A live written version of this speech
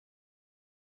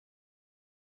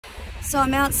So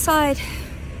I'm outside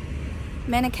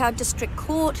Manukau District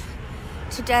Court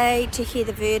today to hear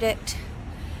the verdict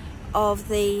of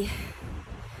the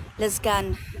Liz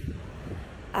Gunn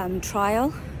trial,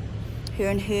 her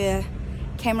and her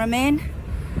cameraman.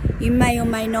 You may or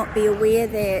may not be aware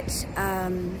that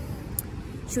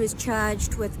she was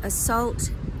charged with assault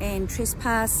and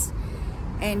trespass,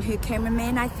 and her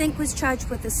cameraman, I think, was charged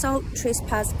with assault,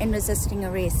 trespass and resisting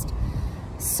arrest.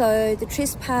 So the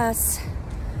trespass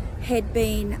had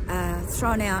been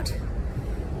thrown out,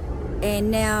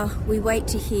 and now we wait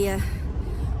to hear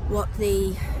what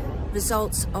the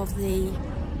results of the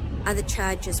other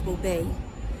charges will be.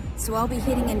 So I'll be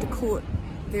heading into court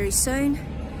very soon,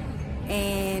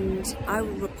 and I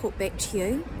will report back to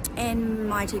you, and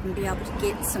might even be able to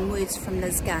get some words from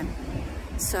Liz Gunn.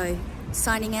 So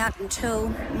signing out until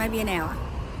maybe an hour.